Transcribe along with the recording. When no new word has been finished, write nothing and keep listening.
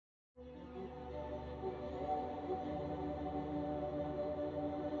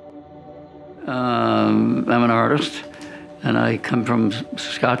I'm an artist, and I come from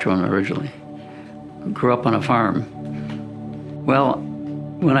Saskatchewan originally. Grew up on a farm. Well,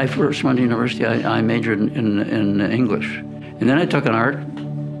 when I first went to university, I majored in English. And then I took an art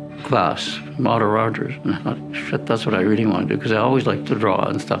class from Otto Rogers. And I thought, shit, that's what I really want to do, because I always liked to draw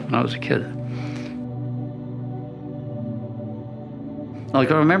and stuff when I was a kid. Like,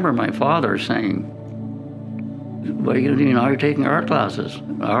 I remember my father saying, what are you going to do now? You're taking art classes.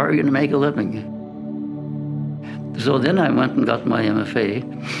 How are you going to make a living? So then I went and got my MFA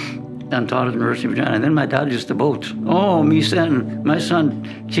and taught at the University of Regina. And then my dad used to boast, oh, my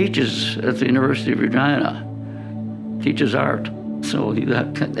son teaches at the University of Regina, teaches art. So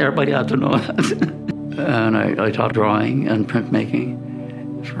everybody had to know that. And I taught drawing and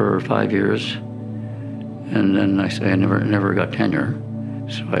printmaking for 5 years. And then I never got tenure.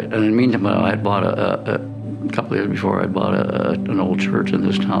 So and in the meantime, I had bought a couple of years before, I'd bought an old church in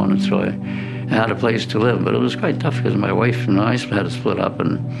this town, and so I had a place to live. But it was quite tough because my wife and I had to split up,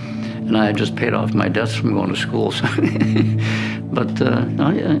 and I had just paid off my debts from going to school. So but I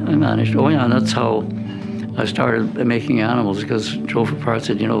managed. Oh yeah, and that's how I started making animals, because Joe Fapart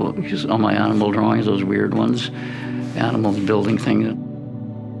said, you know, because all my animal drawings, those weird ones, animals building things.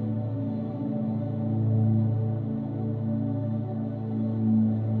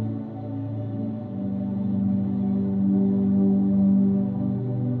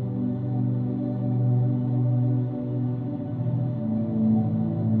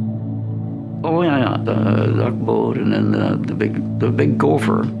 Oh yeah, the duck boat, and then the big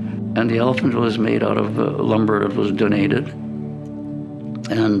gopher, and the elephant was made out of lumber that was donated,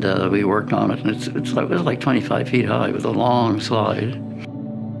 and we worked on it. And it was like 25 feet high with a long slide.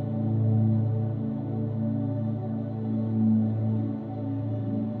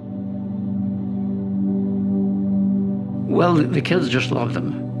 Well, the kids just loved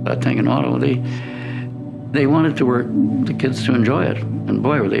them. I think in Ottawa, they wanted to work, the kids to enjoy it. And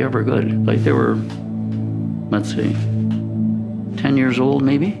boy, were they ever good. Like they were, let's see, 10 years old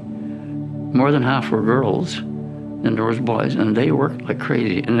maybe. More than half were girls, and there was boys, and they worked like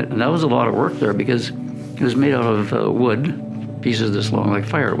crazy. And that was a lot of work there, because it was made out of wood, pieces this long, like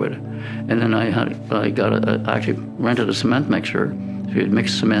firewood. And then I actually rented a cement mixer. So you'd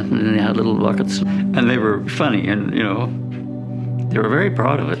mix cement, and then they had little buckets. And they were funny, and you know, they were very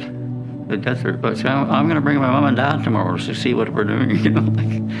proud of it. But I'm going to bring my mom and dad tomorrow to see what we're doing, you know.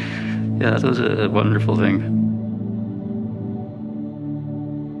 Like, yeah, that was a wonderful thing.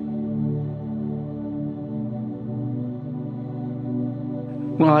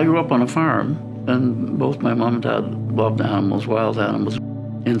 Well, I grew up on a farm, and both my mom and dad loved animals, wild animals.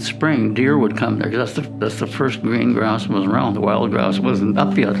 In spring, deer would come there, because that's the first green grass that was around. The wild grass wasn't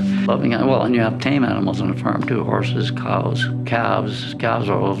up yet. Loving it. Well, and you have tame animals on the farm too: horses, cows, calves. Calves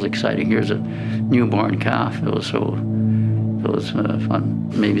are always exciting. Here's a newborn calf. It was fun.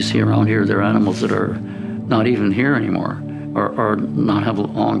 Maybe see around here there are animals that are not even here anymore, or not have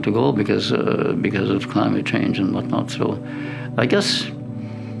long to go because of climate change and whatnot. So, I guess.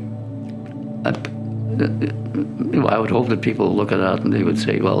 I would hope that people look at that and they would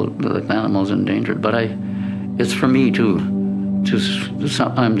say, well, the animal's endangered. But it's for me too.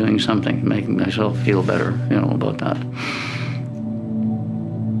 I'm doing something, making myself feel better, you know, about that.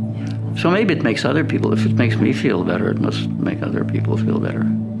 So maybe it makes other people, if it makes me feel better, it must make other people feel better.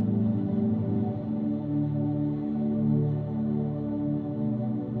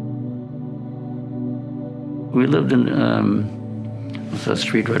 We lived in a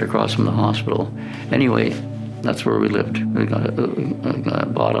street right across from the hospital. Anyway, that's where we lived. We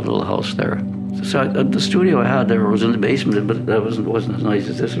bought a little house there. So the studio I had there was in the basement, but that wasn't as nice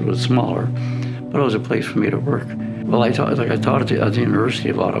as this. It was smaller, but it was a place for me to work. Well, I taught at the University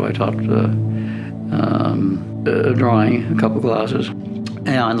of Ottawa. I taught drawing, a couple classes,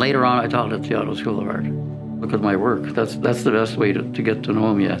 and later on I taught at the Ottawa School of Art. Look at my work. That's the best way to get to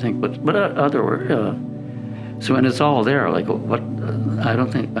know me, I think. But other work. So when it's all there, like what? I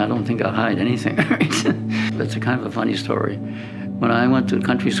don't think I hide anything. Right? That's a kind of a funny story. When I went to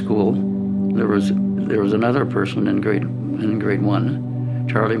country school, there was another person in grade 1,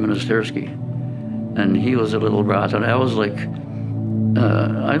 Charlie Monastersky, and he was a little brat, and I was like,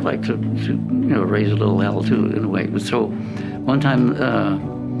 I'd like to raise a little hell too in a way. But so one time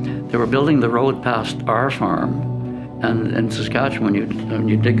they were building the road past our farm, and in Saskatchewan, when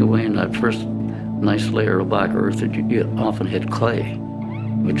you dig away in that first nice layer of black earth, that you often hit clay,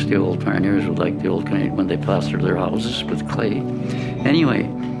 which the old pioneers would like, the old Canadians, when they plastered their houses with clay. Anyway,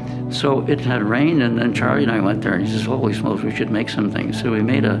 so it had rained, and then Charlie and I went there, and he says, holy smokes, we should make some things. So we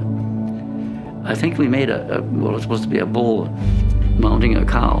made well, it's supposed to be a bull mounting a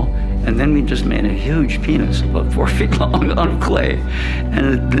cow, And then we just made a huge penis, about 4 feet long, out of clay.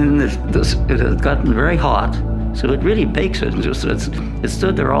 And then it had gotten very hot, so it really bakes it. It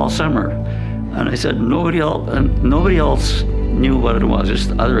stood there all summer. And I said, nobody else knew what it was,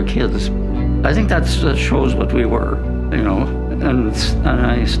 just other kids. I think that shows what we were, you know, and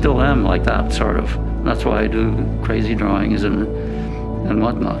I still am like that, sort of. That's why I do crazy drawings and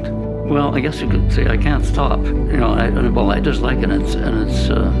whatnot. Well, I guess you could say I can't stop, you know. I just like it, and it's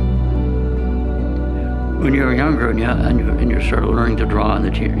when you're younger and you're sort of learning to draw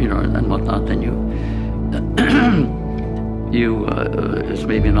and whatnot, then it's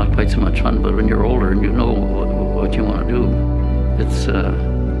maybe not quite so much fun. But when you're older and you know what you want to do, it's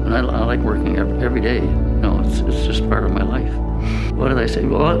and I like working every day. You know, it's just part of my life. What did I say?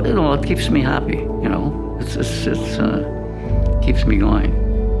 Well, you know, it keeps me happy. You know, it keeps me going.